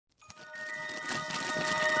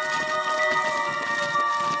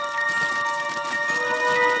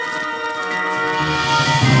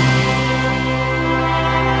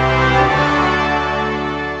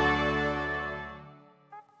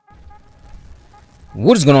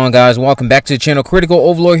What is going on, guys? Welcome back to the channel. Critical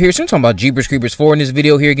Overlord here. So I'm talking about Jeepers Creepers 4 in this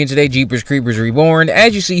video here again today. Jeepers Creepers Reborn.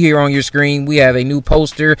 As you see here on your screen, we have a new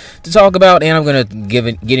poster to talk about, and I'm going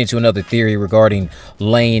to get into another theory regarding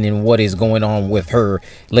Laine and what is going on with her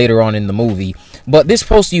later on in the movie. But this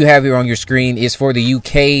poster you have here on your screen is for the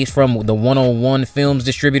UK, from the 101 Films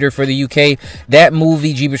distributor for the UK. That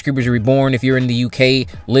movie, Jeepers Creepers Reborn, if you're in the UK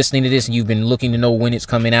listening to this and you've been looking to know when it's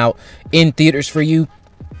coming out in theaters for you,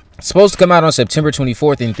 it's supposed to come out on September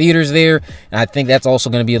 24th in theaters there, and I think that's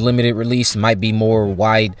also going to be a limited release. It might be more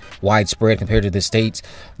widespread compared to the States,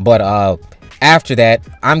 but after that,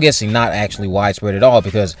 I'm guessing not actually widespread at all,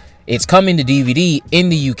 because it's coming to DVD in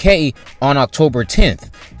the UK on October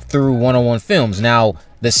 10th through 101 Films. Now,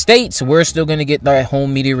 the States, we're still going to get that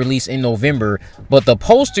home media release in November, but the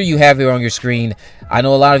poster you have here on your screen, I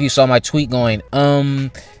know a lot of you saw my tweet going,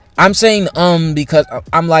 I'm saying because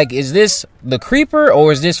I'm like, is this the Creeper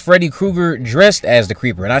or is this Freddy Krueger dressed as the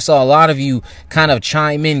Creeper? And I saw a lot of you kind of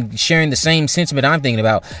chime in, sharing the same sentiment I'm thinking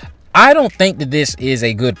about. I don't think that this is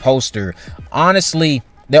a good poster. Honestly,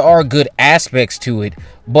 there are good aspects to it,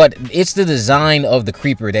 but it's the design of the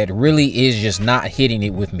Creeper that really is just not hitting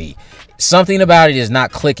it with me. Something about it is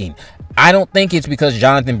not clicking. I don't think it's because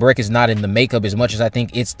Jonathan Breck is not in the makeup as much as I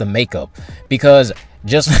think it's the makeup. Because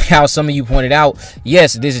just like how some of you pointed out,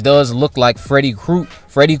 yes, this does look like Freddy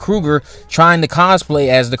Krueger trying to cosplay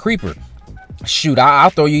as the Creeper. Shoot, I'll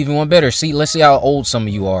throw you even one better. Let's see how old some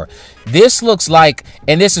of you are. This looks like,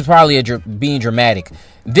 and this is probably being dramatic,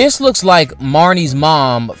 this looks like Marnie's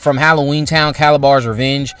mom from Halloween Town, Calabar's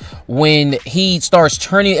Revenge, when he starts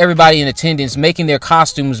turning everybody in attendance, making their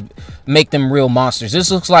costumes make them real monsters.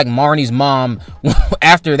 This looks like Marnie's mom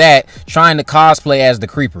after that, trying to cosplay as the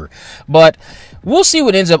Creeper. But we'll see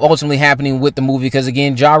what ends up ultimately happening with the movie, because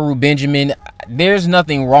again, Ja Rule Benjamin, there's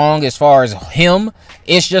nothing wrong as far as him.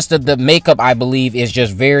 It's just that the makeup, I believe, is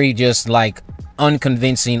just very like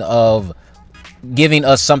unconvincing of giving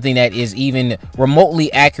us something that is even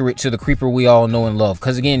remotely accurate to the Creeper we all know and love.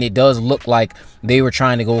 Because again, it does look like they were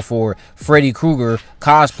trying to go for Freddy Krueger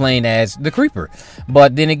cosplaying as the Creeper.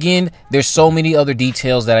 But then again, there's so many other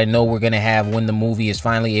details that I know we're going to have when the movie is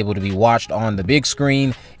finally able to be watched on the big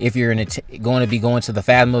screen. If you're going to be going to the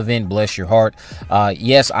Fathom event, bless your heart.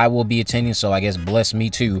 Yes, I will be attending, so I guess bless me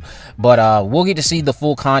too. But we'll get to see the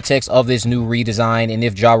full context of this new redesign, and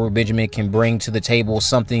if Ja Rule Benjamin can bring to the table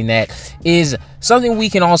something that is something we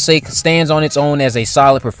can all say stands on its own as a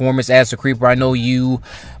solid performance as the Creeper. I know you,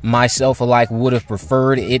 myself alike, would have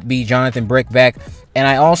preferred it be Jonathan Breck back. And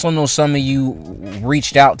I also know some of you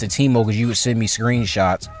reached out to Timo, because you would send me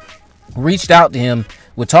screenshots. Reached out to him,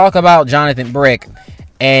 would talk about Jonathan Breck,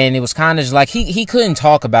 and it was kind of just like he couldn't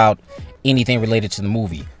talk about anything related to the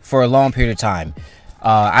movie for a long period of time.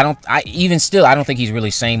 I don't think he's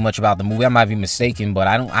really saying much about the movie. I might be mistaken, but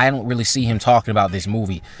I don't really see him talking about this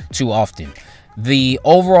movie too often. The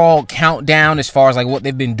overall countdown, as far as like what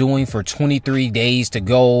they've been doing for 23 days to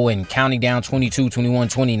go and counting down 22, 21,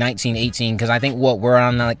 20, 19, 18, because I think we're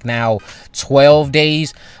on like now 12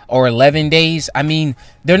 days or 11 days. I mean,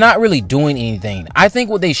 they're not really doing anything. I think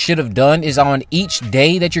what they should have done is, on each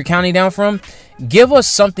day that you're counting down from, give us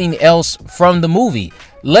something else from the movie.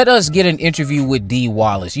 Let us get an interview with Dee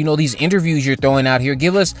Wallace. You know, these interviews you're throwing out here,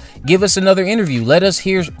 give us another interview. Let us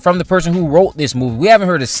hear from the person who wrote this movie. We haven't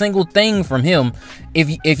heard a single thing from him.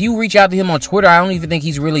 If you reach out to him on Twitter, I don't even think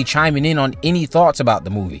he's really chiming in on any thoughts about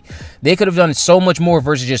the movie. They could have done so much more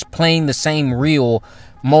versus just playing the same reel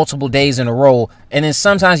multiple days in a row. And then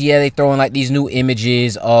sometimes, yeah, they throw in like these new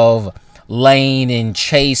images of Laine and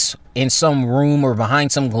Chase in some room or behind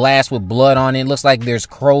some glass with blood on it. It looks like there's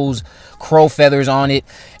crow feathers on it,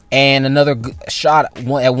 and another shot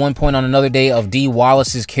at one point on another day of Dee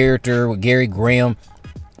Wallace's character with Gary Graham.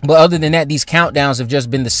 But other than that, these countdowns have just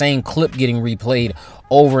been the same clip getting replayed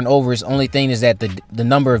over and over. The only thing is that the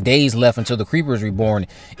number of days left until the Creeper is reborn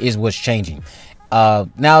is what's changing. Now,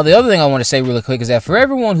 the other thing I want to say really quick is that for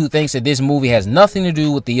everyone who thinks that this movie has nothing to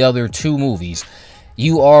do with the other two movies,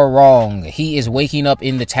 you are wrong. He is waking up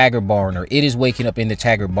in the Taggart barn, or it is waking up in the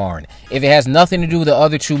Taggart barn. If it has nothing to do with the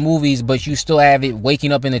other two movies, but you still have it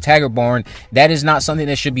waking up in the Taggart barn, that is not something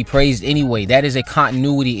that should be praised anyway. That is a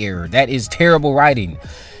continuity error. That is terrible writing.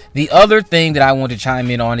 The other thing that I want to chime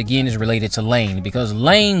in on, again, is related to Laine, because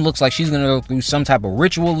Laine looks like she's going to go through some type of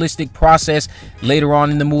ritualistic process later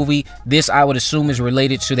on in the movie. This, I would assume, is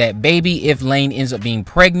related to that baby if Laine ends up being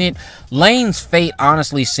pregnant. Laine's fate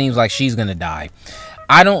honestly seems like she's going to die.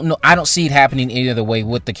 I don't know. I don't see it happening any other way,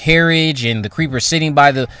 with the carriage and the Creeper sitting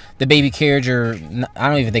by the baby carriage, or I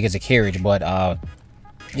don't even think it's a carriage, but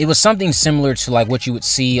it was something similar to like what you would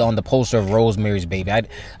see on the poster of Rosemary's Baby.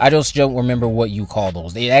 I just don't remember what you call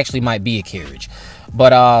those. It actually might be a carriage.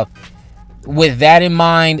 But with that in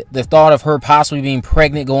mind, the thought of her possibly being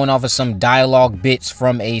pregnant, going off of some dialogue bits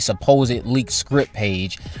from a supposed leaked script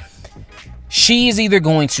page, she is either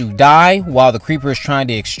going to die while the creeper is trying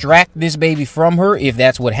to extract this baby from her, if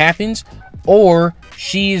that's what happens, or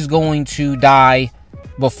she is going to die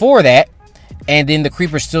before that, and then the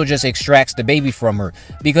creeper still just extracts the baby from her.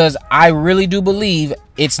 Because I really do believe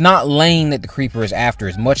it's not Laine that the creeper is after,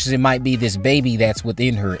 as much as it might be this baby that's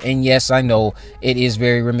within her. And yes, I know it is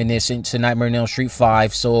very reminiscent to Nightmare on Elm Street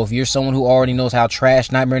 5. So if you're someone who already knows how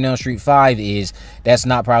trash Nightmare on Elm Street 5 is, that's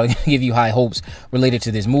not probably going to give you high hopes related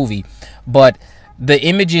to this movie. But the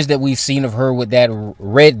images that we've seen of her with that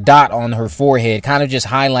red dot on her forehead kind of just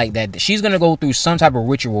highlight that she's going to go through some type of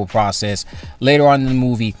ritual process later on in the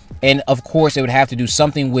movie. And of course, it would have to do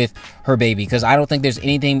something with her baby, because I don't think there's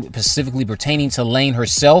anything specifically pertaining to Laine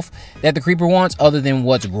herself that the creeper wants other than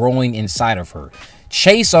what's growing inside of her.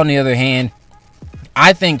 Chase, on the other hand,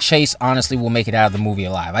 I think Chase honestly will make it out of the movie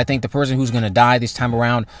alive. I think the person who's going to die this time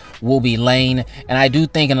around will be Laine. And I do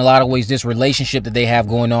think in a lot of ways this relationship that they have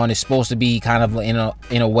going on is supposed to be kind of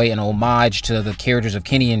in a way an homage to the characters of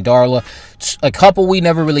Kenny and Darla, a couple we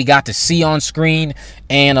never really got to see on screen.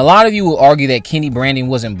 And a lot of you will argue that Kenny Brandon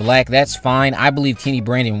wasn't black. That's fine. I believe Kenny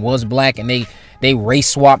Brandon was black, and they race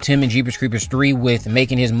swapped him in Jeepers Creepers 3 with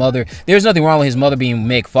making his mother. There's nothing wrong with his mother being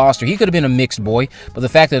Meg Foster. He could have been a mixed boy, but the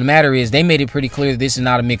fact of the matter is they made it pretty clear that this is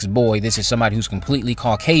not a mixed boy. This is somebody who's completely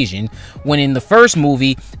Caucasian, when in the first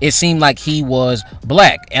movie it seemed like he was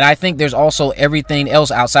black. And I think there's also everything else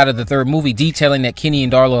outside of the third movie detailing that Kenny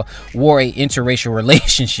and Darla wore a interracial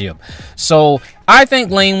relationship. So I think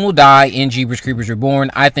Laine will die in Jeepers Creepers Reborn.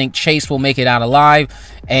 I think Chase will make it out alive.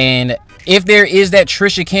 And if there is that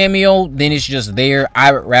Trisha cameo, then it's just there.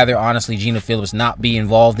 I would rather, honestly, Gina Phillips not be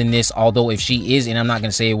involved in this. Although if she is, and I'm not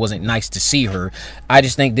going to say it wasn't nice to see her, I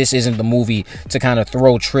just think this isn't the movie to kind of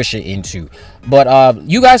throw Trisha into. But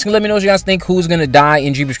you guys can let me know what you guys think. Who's going to die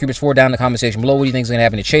in Jeepers Creepers 4 down in the comment section below. What do you think is going to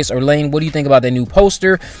happen to Chase or Laine? What do you think about that new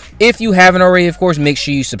poster? If you haven't already, of course, make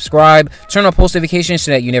sure you subscribe. Turn on post notifications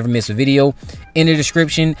so that you never miss a video. In the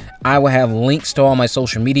description, I will have links to all my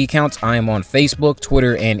social media accounts. I am on Facebook,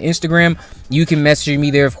 Twitter, and Instagram. You can message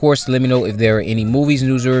me there, of course, to let me know if there are any movies,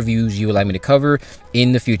 news, or reviews you would like me to cover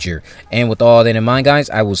in the future. And with all that in mind, guys,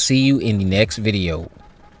 I will see you in the next video.